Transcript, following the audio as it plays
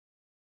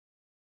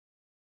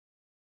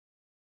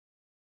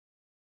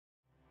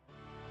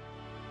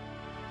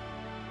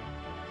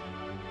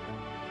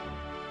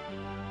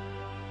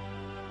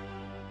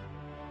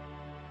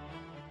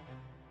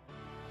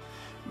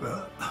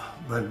Well,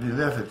 when we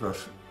left it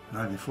was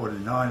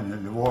 1949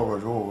 and the war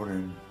was over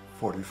in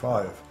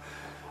 45.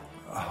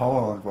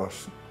 Holland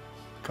was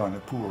kind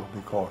of poor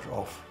because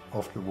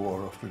of the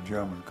war, of the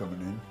German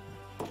coming in.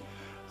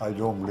 I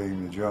don't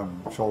blame the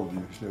German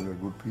soldiers, they were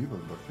good people,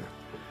 but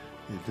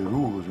the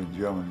rulers in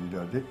Germany,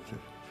 they did it.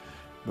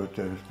 But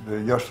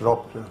they just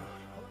robbed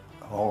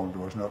Holland,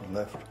 was not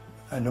left.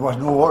 And there was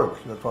no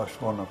work, that was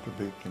one of the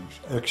big things,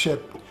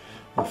 except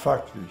the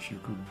factories, you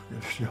could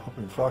get a job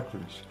in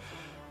factories.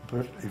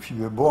 But if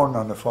you were born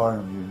on a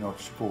farm, you're not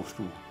supposed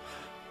to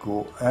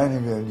go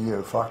anywhere near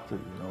a factory,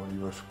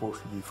 you were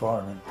supposed to be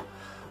farming,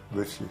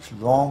 which is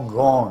long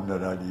gone,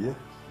 that idea.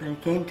 When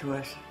it came to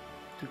us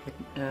to get,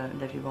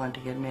 that we wanted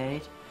to get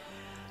married,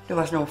 there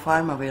was no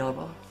farm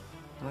available.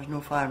 There was no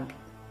farm,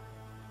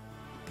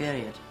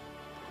 period.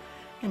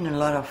 And a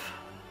lot of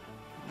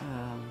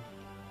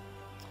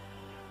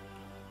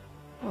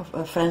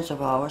friends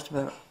of ours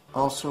were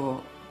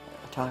also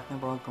talking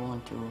about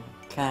going to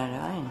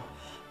Canada, and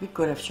we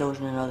could have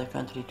chosen another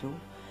country too.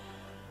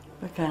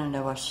 But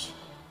Canada was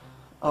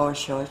our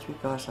choice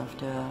because of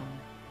the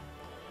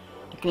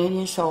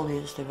Canadian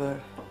soldiers. They were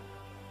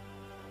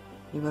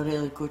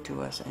really good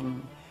to us,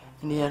 and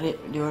they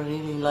were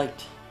really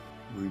liked.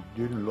 We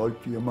didn't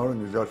like the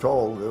Americans at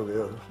all. They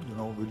were,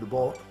 with the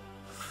ball.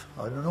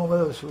 I don't know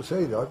whether I should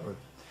say that, but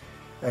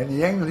and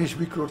the English,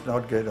 we could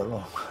not get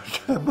along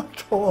with them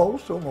at all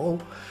somehow.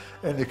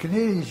 And the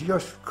Canadians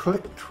just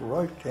clicked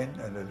right in,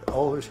 and it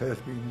always has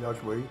been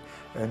that way,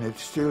 and it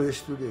still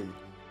is today.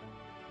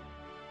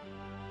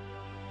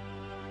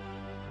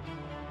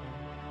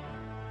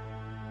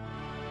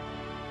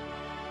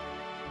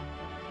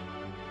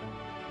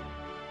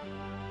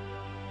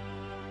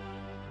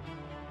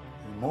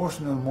 The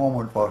emotional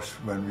moment was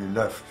when we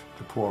left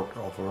the port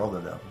of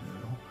Rotterdam,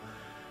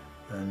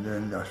 and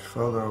then that's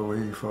further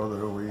away,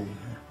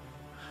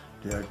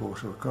 there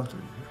goes our country,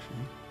 you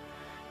see.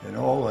 And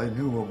all I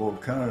knew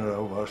about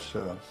Canada was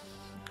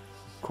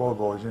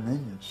cowboys and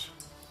Indians.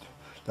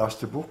 That's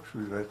the books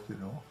we read,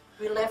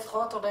 We left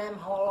Rotterdam,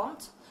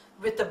 Holland,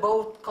 with the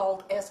boat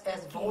called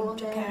SS Volendam.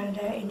 To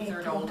Canada in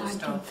Third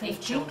oldest of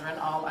 8 children,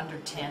 all under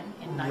 10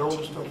 in 1951. The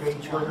oldest of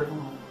 8 children,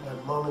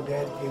 and Mom and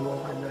Dad came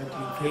over in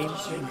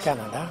 1950. In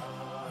Canada,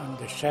 on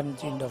the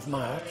 17th of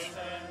March.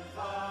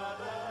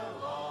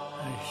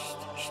 I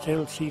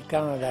still see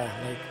Canada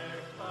like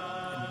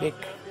a big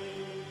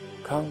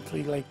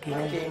country, like,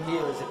 I came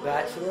here as a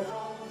bachelor,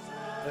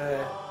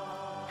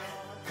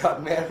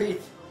 got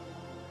married,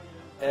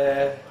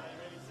 I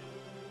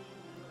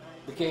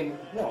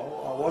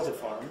was a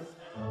farmer.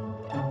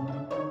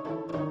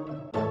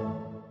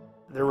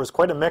 There was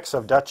quite a mix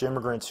of Dutch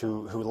immigrants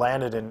who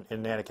landed in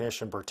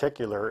Antigonish in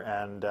particular,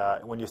 and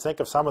when you think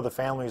of some of the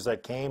families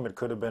that came, it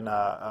could have been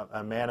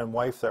a man and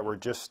wife that were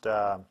just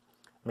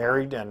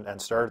married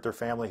and started their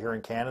family here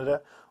in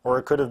Canada, or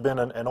it could have been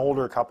an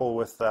older couple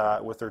with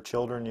their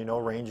children,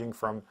 ranging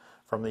from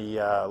the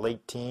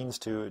late teens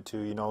to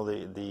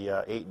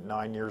the 8 and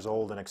 9 years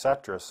old and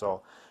etc.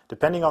 So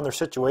depending on their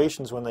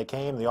situations when they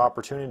came, the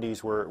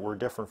opportunities were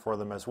different for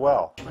them as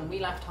well. When we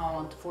left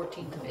Holland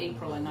 14th of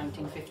April in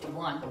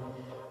 1951,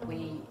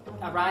 we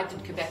arrived in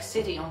Quebec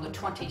City on the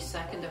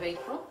 22nd of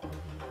April,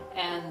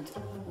 and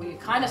we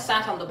kind of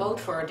sat on the boat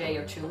for a day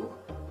or two,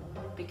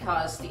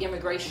 because the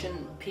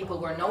immigration people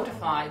were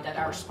notified that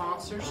our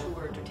sponsors who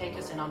were to take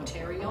us in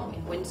Ontario,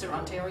 in Windsor,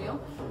 Ontario,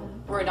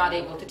 were not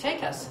able to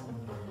take us.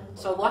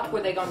 So what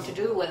were they going to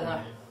do with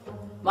a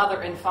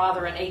mother and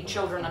father and 8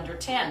 children under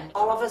 10?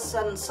 All of a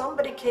sudden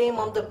somebody came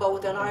on the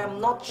boat, and I am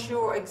not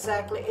sure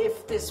exactly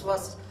if this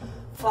was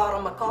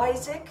Father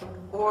McIsaac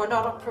or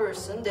another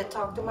person. They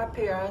talked to my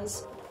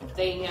parents.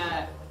 They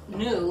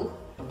knew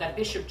that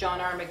Bishop John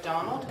R.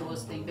 MacDonald, who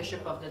was the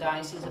Bishop of the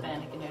Diocese of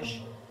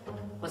Antigonish,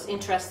 was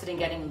interested in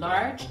getting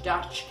large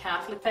Dutch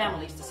Catholic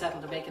families to settle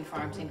the bacon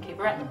farms in Cape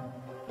Breton.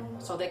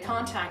 So they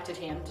contacted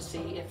him to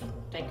see if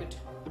they could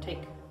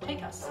take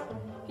us.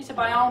 He said,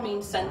 by all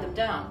means, send them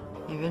down.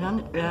 We were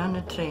on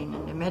the train,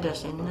 and they met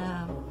us in,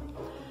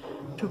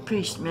 2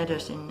 priests met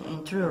us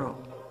in Truro.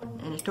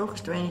 And they took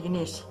us to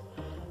Antigonish,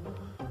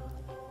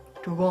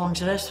 to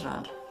Wong's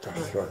restaurant.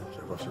 That's right,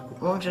 that was a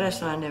good Wong's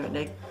restaurant,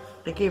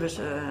 they gave us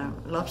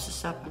lobster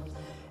supper.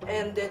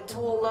 And they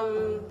told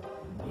them,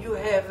 you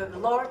have a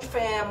large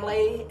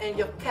family and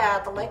you're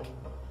Catholic,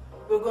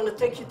 we're going to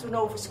take you to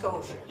Nova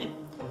Scotia.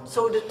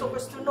 So they took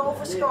us to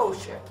Nova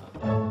Scotia.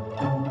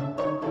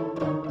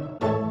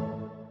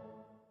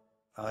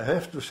 I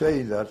have to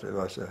say that it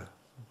was a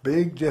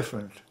big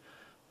difference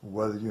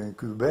whether you're in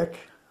Quebec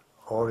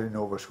or in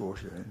Nova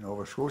Scotia. In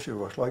Nova Scotia it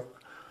was like,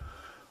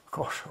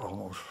 gosh,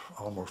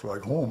 almost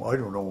like home. I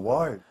don't know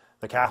why.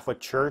 The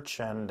Catholic Church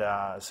and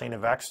St.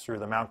 Yves through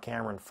the Mount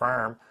Cameron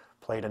Farm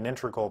played an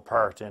integral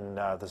part in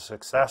the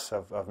success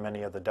of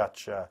many of the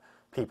Dutch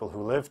people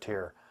who lived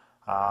here.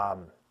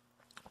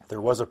 There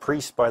was a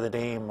priest by the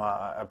name,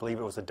 I believe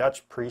it was a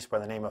Dutch priest by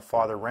the name of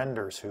Father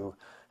Renders, who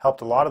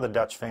helped a lot of the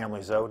Dutch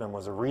families out and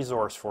was a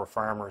resource for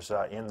farmers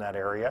in that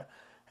area.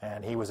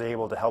 And he was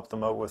able to help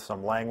them out with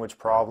some language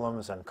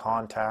problems and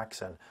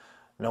contacts. And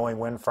knowing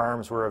when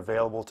farms were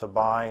available to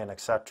buy and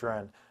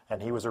etc.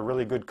 And he was a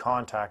really good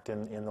contact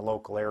in the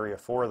local area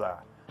for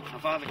that. My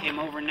father came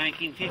over in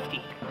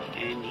 1950,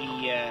 and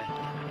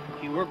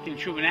he worked in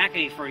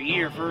Shubenacadie for a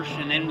year first,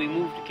 and then we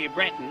moved to Cape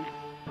Breton,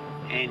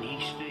 and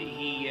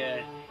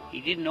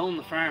he didn't own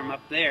the farm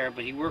up there,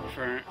 but he worked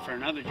for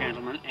another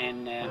gentleman,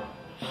 and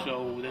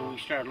so then we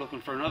started looking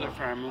for another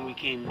farm, and we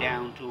came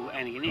down to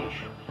Antigonish,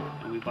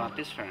 and we bought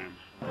this farm.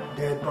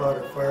 Dad bought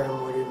a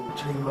farm within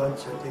 3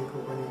 months, I think,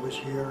 when he was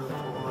here, or 4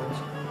 months.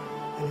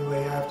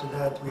 Anyway, after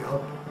that, we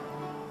helped,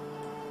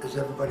 as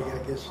everybody, I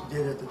guess,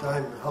 did at the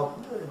time,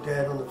 helped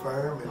Dad on the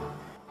farm. And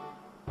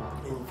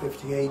in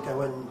 '58, I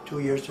went 2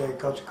 years to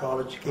agriculture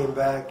college, came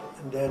back,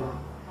 and then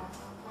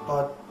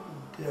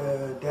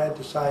Dad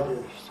decided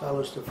to sell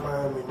us the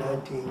farm in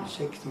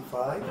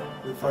 1965.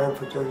 We farmed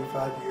for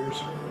 35 years,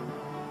 and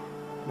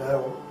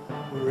now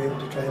we were able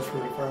to transfer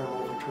the farm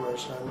over to our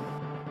son.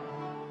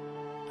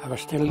 I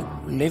was still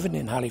living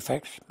in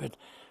Halifax, but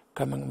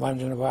coming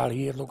once in a while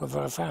here looking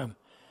for a farm.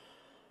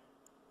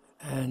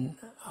 And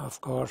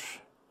of course,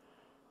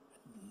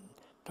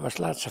 there was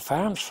lots of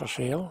farms for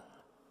sale,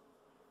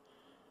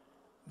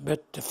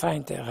 but to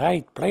find the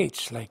right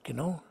place, like, you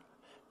know,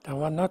 they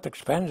were not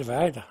expensive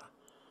either.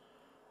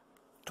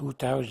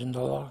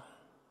 $2,000,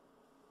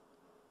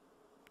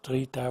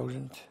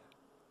 $3,000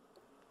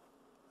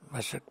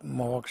 was a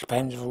more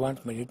expensive one,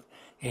 but you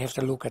have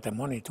to look at the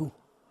money too.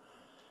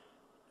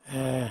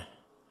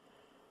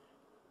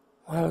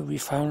 Well, we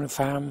found a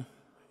farm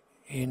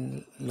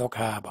in Loch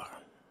Harbour.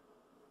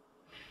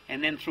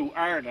 And then through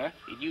ARDA,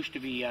 it used to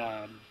be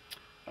a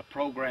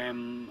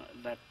program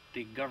that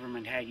the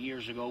government had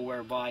years ago,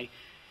 whereby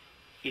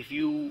if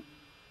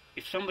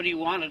somebody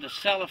wanted to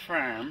sell a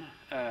farm,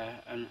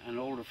 an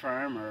older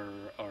farm or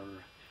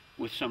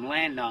with some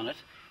land on it,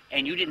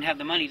 and you didn't have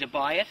the money to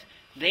buy it,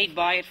 they'd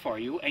buy it for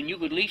you, and you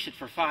could lease it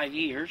for 5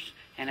 years.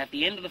 And at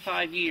the end of the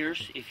 5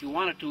 years, if you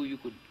wanted to, you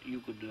could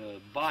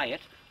buy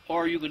it,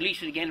 or you could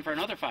lease it again for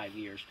another 5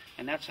 years.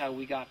 And that's how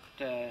we got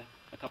a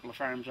couple of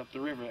farms up the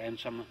river and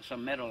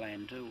some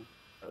meadowland too.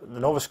 The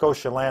Nova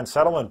Scotia Land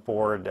Settlement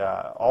Board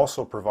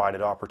also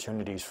provided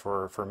opportunities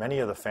for many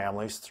of the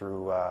families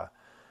through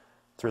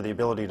the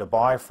ability to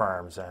buy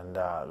farms, and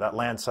that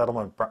Land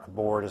Settlement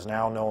Board is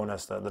now known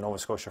as the Nova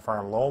Scotia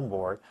Farm Loan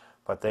Board,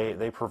 but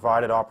they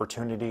provided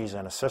opportunities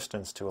and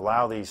assistance to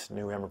allow these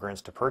new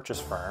immigrants to purchase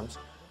farms.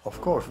 Of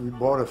course, we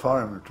bought a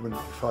farm at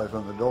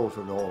 $2,500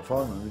 for the whole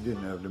farm, and we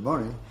didn't have the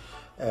money,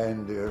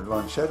 and the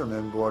Land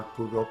Settlement Board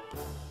put up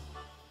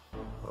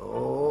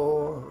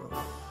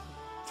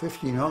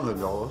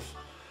 $1,500,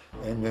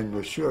 and then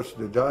the church,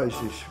 the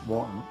diocese,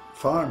 wanting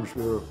farms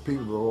where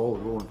people were all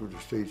going to the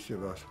States. There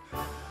was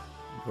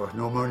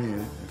no money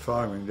in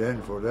farming then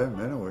for them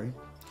anyway,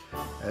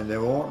 and they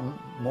wanted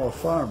more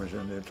farmers,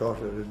 and they thought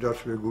that the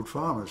Dutch were good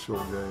farmers, so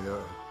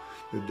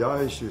the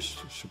diocese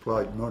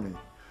supplied money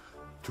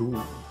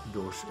to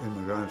those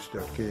immigrants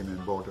that came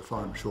and bought a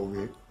farm. So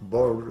we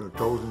borrowed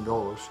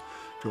 $1,000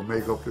 to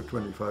make up the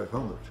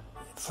 $2,500.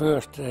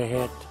 First they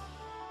had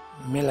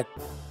milk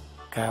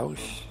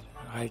cows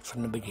right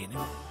from the beginning.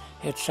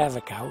 They had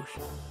 7 cows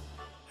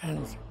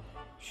and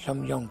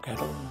some young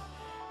cattle.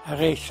 I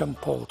raised some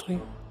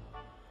poultry,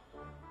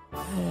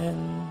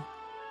 and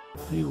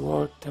we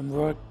worked and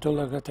worked till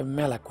I got a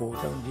milk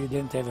quota. You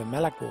didn't have a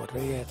milk quota,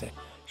 you had to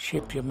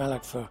ship your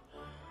milk for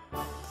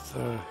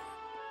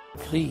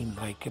cream,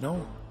 like, you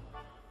know.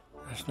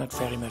 That's not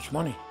very much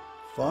money.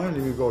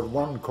 Finally we got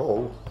 1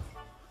 cow,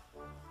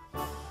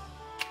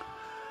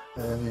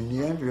 and in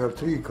the end we had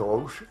 3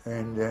 cows,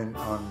 and then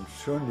on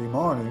Sunday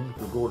morning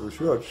to go to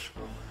church,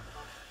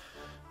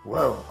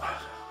 well,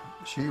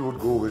 she would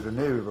go with the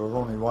neighbor. There was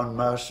only 1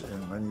 mass,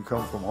 and when you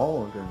come from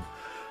Holland, and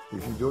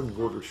if you don't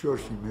go to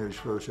church, you may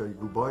as well say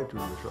goodbye to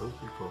yourself,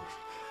 because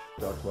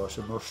that was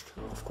a must,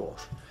 of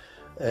course.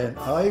 And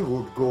I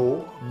would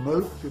go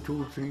milk the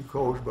 2 or 3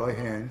 cows by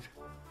hand.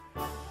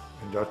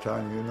 And that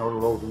time you're not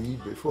allowed to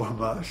eat before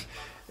Mass.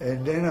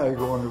 And then I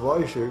go on the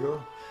bicycle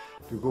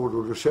to go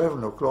to the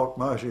 7 o'clock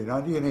Mass in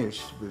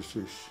Antigonish, which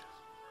is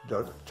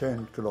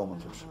 10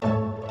 kilometers.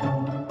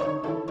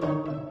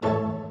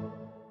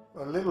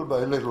 Little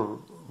by little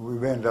we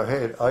went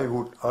ahead. I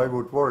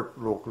would work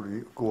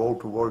locally, go out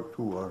to work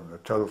too, on a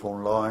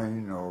telephone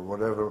line or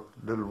whatever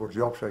little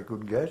jobs I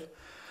could get.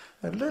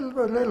 And little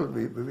by little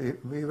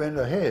we went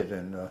ahead,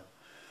 and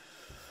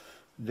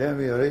then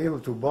we were able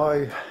to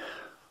buy,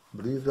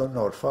 believe it or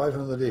not,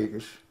 500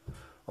 acres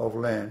of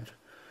land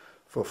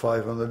for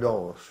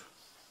 $500.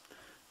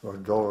 It was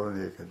 $1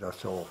 an acre,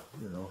 that's all,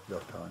 you know,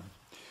 that time.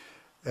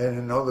 And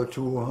another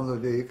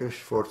 200 acres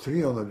for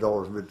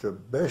 $300 with the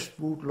best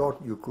wood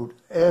lot you could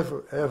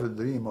ever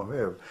dream of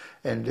having.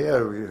 And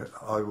there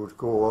I would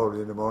go out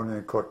in the morning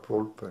and cut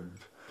pulp, and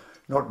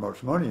not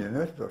much money in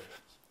it, but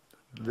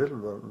little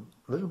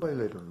by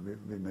little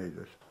we made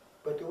it.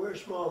 But there were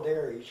small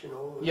dairies, you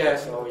know.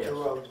 Yes, There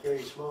were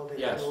very small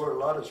dairies. Yes. There were a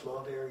lot of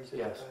small dairies at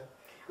Yes.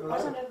 the time.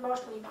 Wasn't it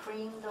mostly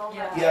cream though?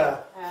 Yeah.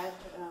 Yeah.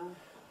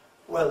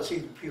 Well,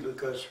 see,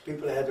 because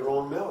people had their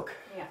own milk.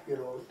 Yeah. You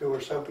know, there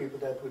were some people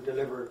that would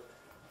deliver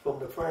from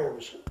the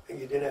farms, and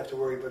you didn't have to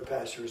worry about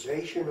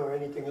pasteurization or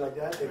anything like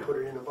that. They put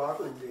it in a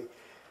bottle and they,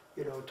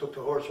 you know, took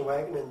the horse and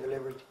wagon and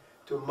delivered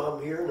to a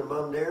mom here and a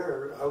mom there,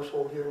 or a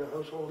household here and a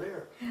household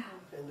there. Yeah.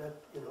 And that,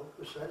 you know,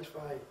 would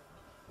satisfy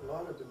a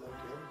lot of them out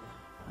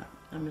there.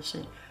 Let me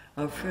see.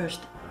 Our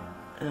first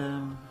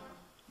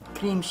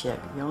cream shack,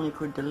 we only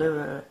could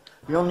deliver,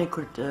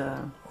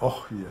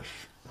 Oh, yes.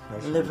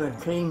 That's deliver good.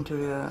 cream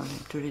to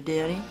the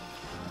dairy.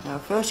 Our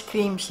first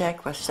cream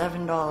shack was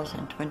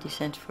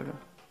 $7.20 for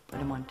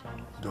the month.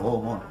 The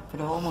whole month. For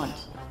the whole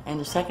month. And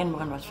the second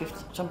one was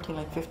something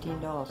like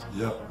 $15.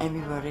 Yeah. And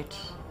we were rich.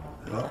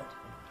 with Yeah. that.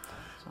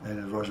 And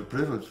it was a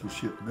privilege to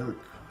ship milk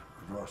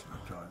across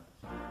that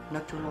time.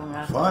 Not too long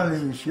after.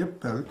 Finally, we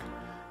shipped milk,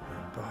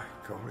 and by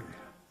golly,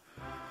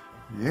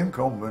 the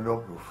income went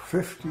up to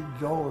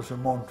 $50 a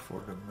month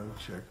for the milk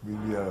shack. We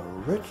were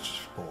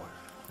rich boys.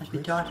 As we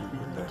Rich thought people we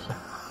were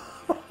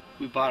then.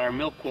 We bought our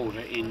milk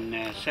quota in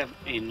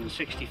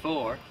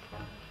 '64.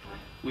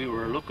 We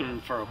were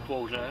looking for a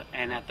quota,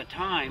 and at the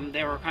time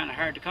they were kind of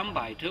hard to come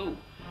by too.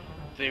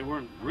 They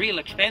weren't real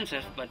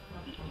expensive, but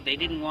they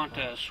didn't want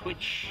to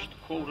switch the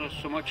quota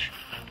so much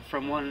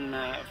from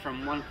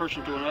one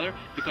person to another,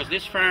 because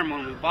this farm,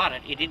 when we bought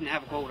it, it didn't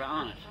have a quota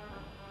on it.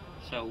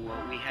 So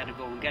we had to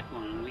go and get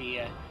one. And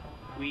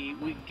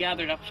we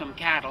gathered up some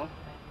cattle,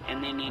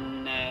 and then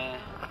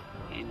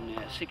in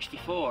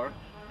 '64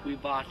 we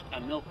bought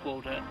a milk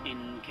quota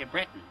in Cape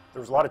Breton.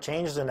 There was a lot of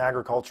changes in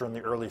agriculture in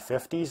the early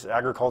 50s.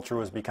 Agriculture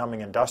was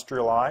becoming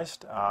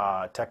industrialized.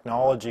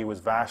 Technology was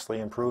vastly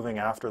improving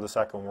after the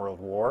Second World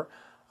War.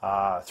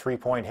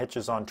 Three-point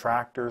hitches on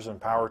tractors and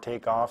power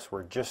takeoffs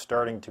were just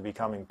starting to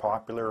becoming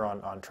popular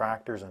on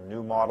tractors, and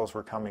new models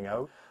were coming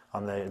out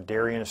on the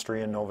dairy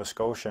industry in Nova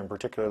Scotia, and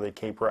particularly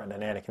Cape Breton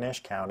and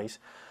Antigonish counties.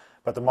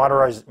 But the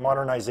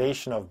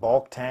modernization of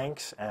bulk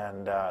tanks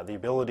and the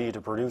ability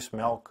to produce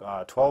milk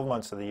 12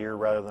 months of the year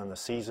rather than the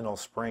seasonal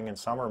spring and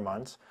summer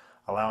months,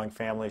 allowing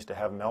families to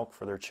have milk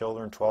for their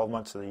children 12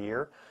 months of the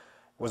year,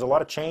 was a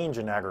lot of change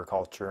in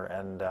agriculture.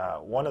 And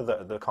one of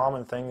the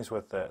common things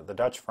with the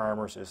Dutch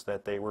farmers is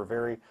that they were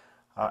very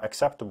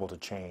acceptable to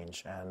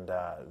change, and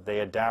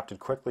they adapted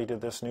quickly to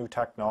this new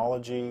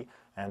technology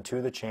and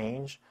to the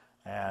change.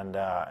 And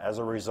as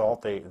a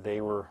result,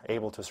 they were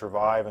able to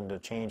survive and to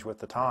change with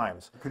the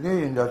times. A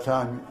Canadian that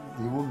time,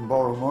 he wouldn't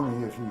borrow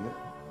money if he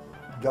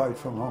died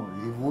from hunger.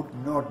 He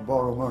would not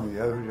borrow money.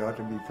 Everything had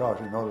to be cash,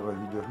 and otherwise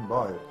he didn't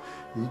buy it.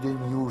 He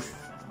didn't use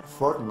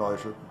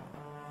fertilizer,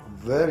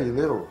 very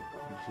little,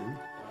 you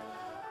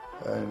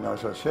see. And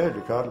as I said,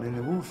 the cattle in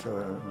the woods,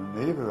 a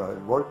neighbor, I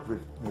worked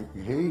with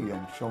making hay,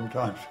 and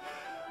sometimes,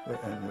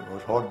 and it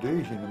was hot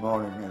days in the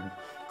morning, and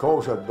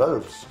cows had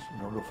bells,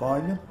 you know, to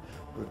find them.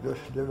 But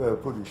they were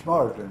pretty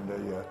smart, and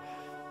they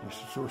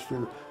so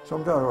still.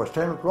 Sometimes it was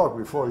 10 o'clock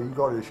before he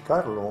got his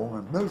cattle home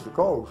and milked the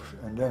cows,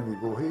 and then we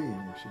go haying,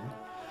 you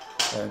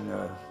see.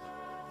 And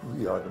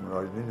we had them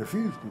right in the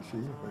field, you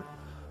see. But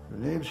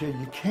the neighbor said,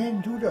 "You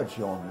can't do that,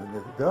 John. And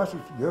the grass,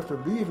 you have to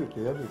leave it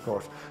there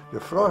because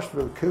the frost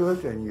will kill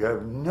it, and you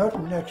have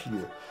nothing next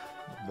year."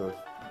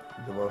 But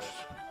there was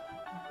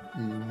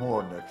even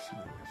more next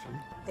year, you see.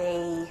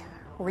 They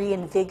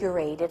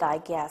reinvigorated, I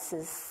guess,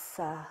 is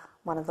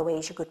one of the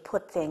ways you could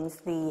put things,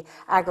 the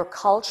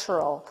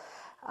agricultural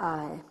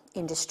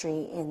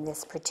industry in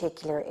this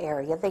particular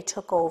area. They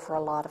took over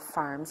a lot of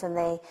farms, and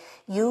they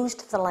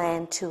used the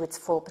land to its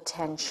full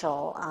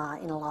potential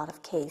in a lot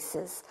of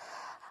cases.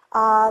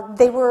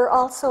 They were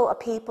also a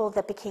people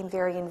that became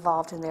very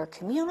involved in their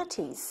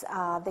communities.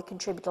 They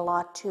contributed a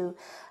lot to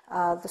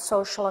the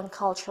social and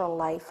cultural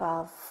life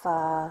of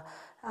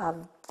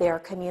their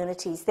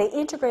communities. They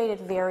integrated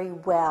very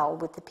well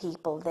with the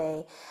people.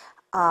 They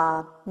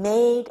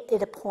made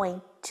it a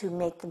point to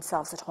make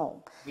themselves at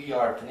home. We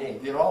are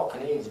Canadians. We're all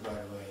Canadians, by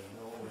the way, you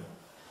know.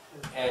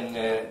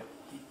 And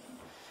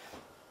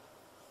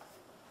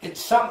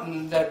it's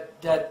something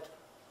that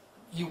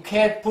you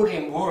can't put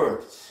in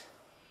words.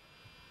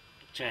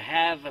 To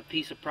have a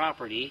piece of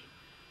property,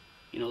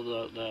 you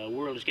know, the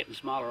world is getting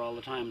smaller all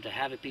the time. To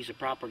have a piece of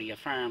property, a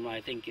farm,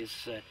 I think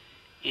is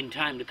in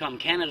time to come.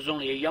 Canada's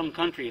only a young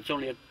country. It's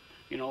only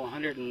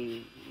 100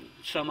 and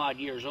some odd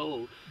years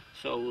old.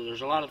 So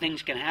there's a lot of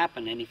things can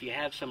happen, and if you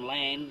have some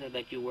land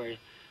that's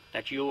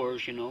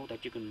yours, you know,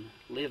 that you can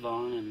live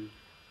on, and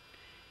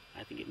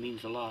I think it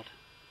means a lot.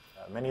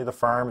 Many of the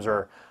farms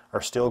are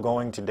still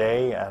going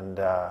today, and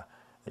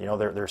you know,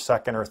 they're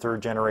second or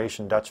third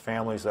generation Dutch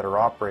families that are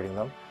operating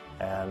them,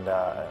 and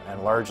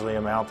largely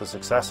amount the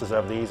successes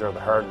of these are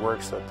the hard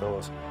works that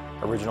those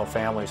original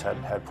families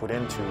had put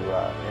into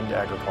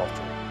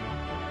agriculture.